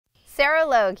Sarah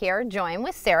Logue here, joined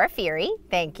with Sarah Feary.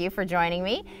 Thank you for joining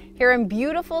me here in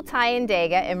beautiful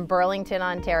Tyandaga in Burlington,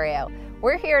 Ontario.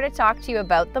 We're here to talk to you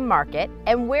about the market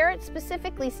and where it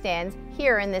specifically stands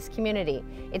here in this community.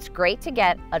 It's great to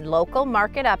get a local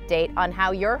market update on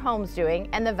how your home's doing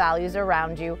and the values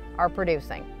around you are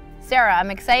producing. Sarah, I'm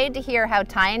excited to hear how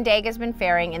Tyandaga has been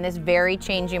faring in this very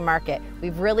changing market.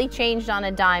 We've really changed on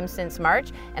a dime since March,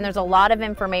 and there's a lot of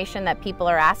information that people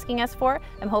are asking us for.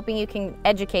 I'm hoping you can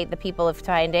educate the people of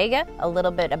Tyandaga a little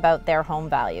bit about their home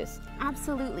values.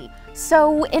 Absolutely.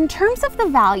 So in terms of the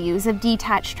values of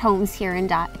detached homes here in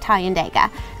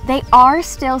Tyandaga, they are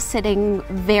still sitting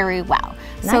very well.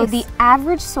 Nice. So the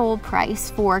average sold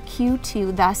price for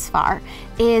Q2 thus far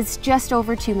is just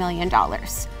over $2 million.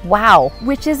 Wow.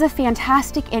 Which is a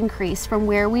fantastic increase from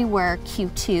where we were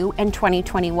Q2 in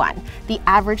 2021. The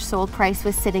average sold price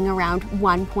was sitting around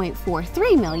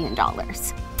 $1.43 million.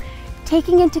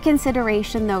 Taking into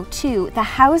consideration though too, the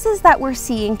houses that we're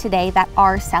seeing today that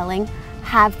are selling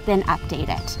have been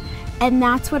updated. And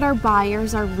that's what our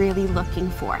buyers are really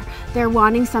looking for. They're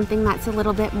wanting something that's a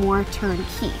little bit more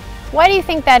turnkey. Why do you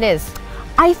think that is?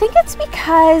 I think it's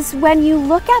because when you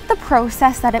look at the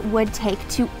process that it would take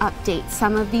to update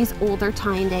some of these older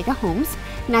Tyandaga homes,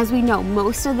 and as we know,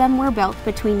 most of them were built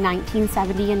between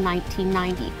 1970 and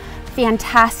 1990.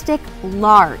 Fantastic,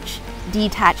 large,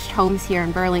 detached homes here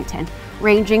in Burlington,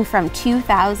 ranging from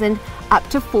 2,000 up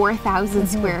to 4,000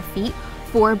 square feet,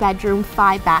 4-bedroom,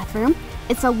 5-bathroom.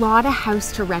 It's a lot of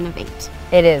house to renovate.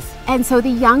 It is. And so the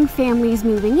young families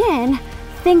moving in,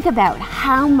 think about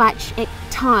how much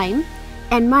time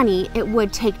and money it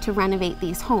would take to renovate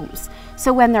these homes.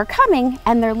 So when they're coming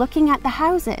and they're looking at the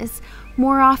houses,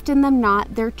 more often than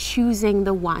not, they're choosing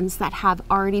the ones that have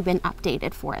already been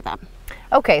updated for them.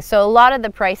 Okay, so a lot of the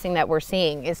pricing that we're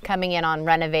seeing is coming in on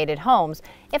renovated homes.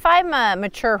 If I'm a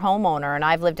mature homeowner and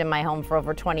I've lived in my home for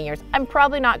over 20 years, I'm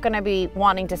probably not going to be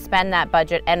wanting to spend that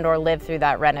budget and or live through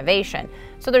that renovation.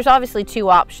 So there's obviously two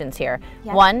options here.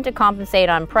 Yep. One, to compensate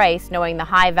on price, knowing the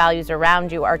high values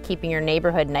around you are keeping your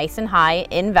neighborhood nice and high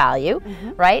in value,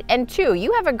 right? And two,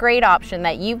 you have a great option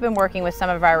that you've been working with some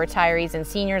of our retirees and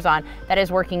seniors on that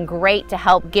is working great to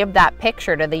help give that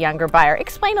picture to the younger buyer.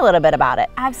 Explain a little bit about it.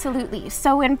 Absolutely.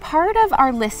 So in part of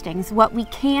our listings, what we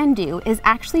can do is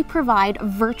actually provide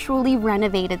virtually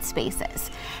renovated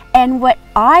spaces. And what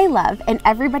I love, and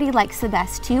everybody likes the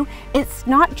best too, it's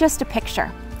not just a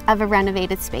picture of a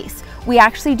renovated space. We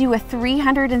actually do a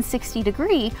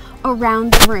 360-degree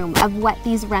around the room of what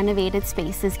these renovated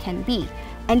spaces can be.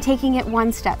 And taking it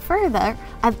one step further,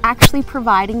 of actually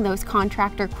providing those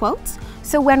contractor quotes.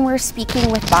 So when we're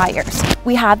speaking with buyers,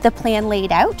 we have the plan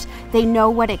laid out, they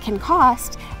know what it can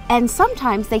cost, and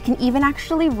sometimes they can even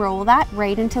actually roll that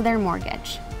right into their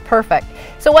mortgage. Perfect.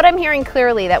 So what I'm hearing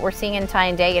clearly that we're seeing in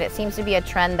Tyandaga, and it seems to be a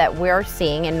trend that we're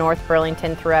seeing in North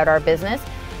Burlington throughout our business,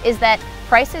 is that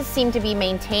prices seem to be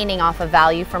maintaining off of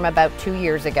value from about 2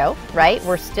 years ago, right?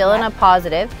 We're still in a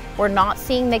positive. We're not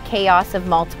seeing the chaos of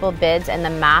multiple bids and the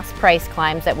mass price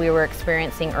climbs that we were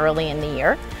experiencing early in the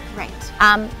year.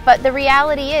 Right. But the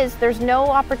reality is there's no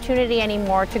opportunity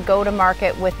anymore to go to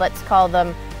market with, let's call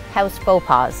them, house faux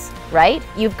pas, right?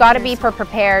 You've got to be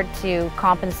prepared to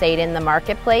compensate in the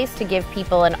marketplace to give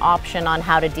people an option on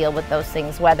how to deal with those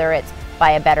things, whether it's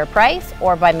by a better price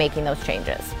or by making those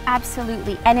changes.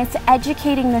 Absolutely, and it's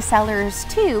educating the sellers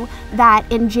too that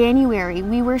in January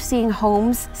we were seeing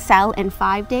homes sell in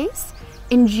 5 days.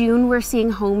 In June we're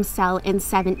seeing homes sell in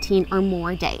 17 or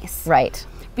more days. Right.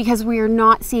 Because we are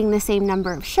not seeing the same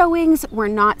number of showings, we're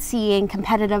not seeing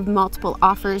competitive multiple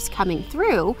offers coming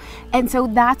through, and so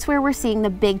that's where we're seeing the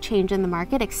big change in the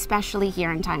market, especially here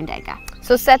in Tyandaga.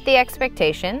 So set the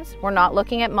expectations. We're not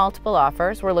looking at multiple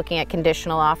offers, we're looking at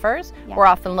conditional offers. Yep. We're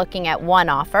often looking at one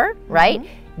offer, right?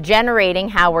 Generating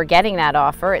how we're getting that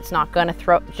offer. It's not going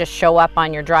to just show up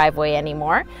on your driveway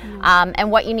anymore. And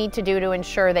what you need to do to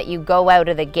ensure that you go out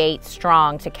of the gate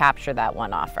strong to capture that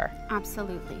one offer.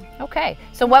 Absolutely. Okay,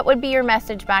 so what would be your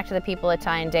message back to the people at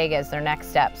Tyandaga as their next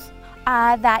steps?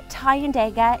 That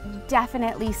Tyandaga,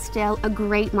 definitely still a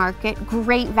great market,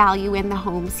 great value in the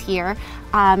homes here.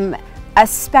 A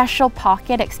special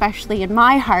pocket, especially in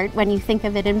my heart, when you think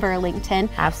of it in Burlington.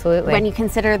 Absolutely. When you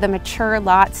consider the mature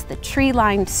lots, the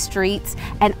tree-lined streets,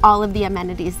 and all of the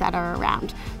amenities that are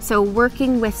around. So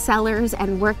working with sellers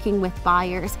and working with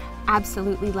buyers,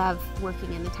 absolutely love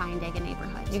working in the Tyandaga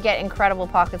neighborhood. You get incredible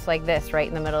pockets like this right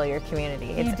in the middle of your community.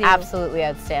 It's absolutely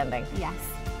outstanding. Yes.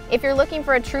 If you're looking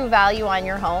for a true value on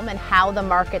your home and how the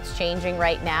market's changing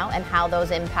right now and how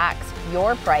those impacts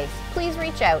your price, please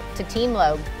reach out to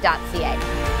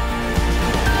teamlogue.ca.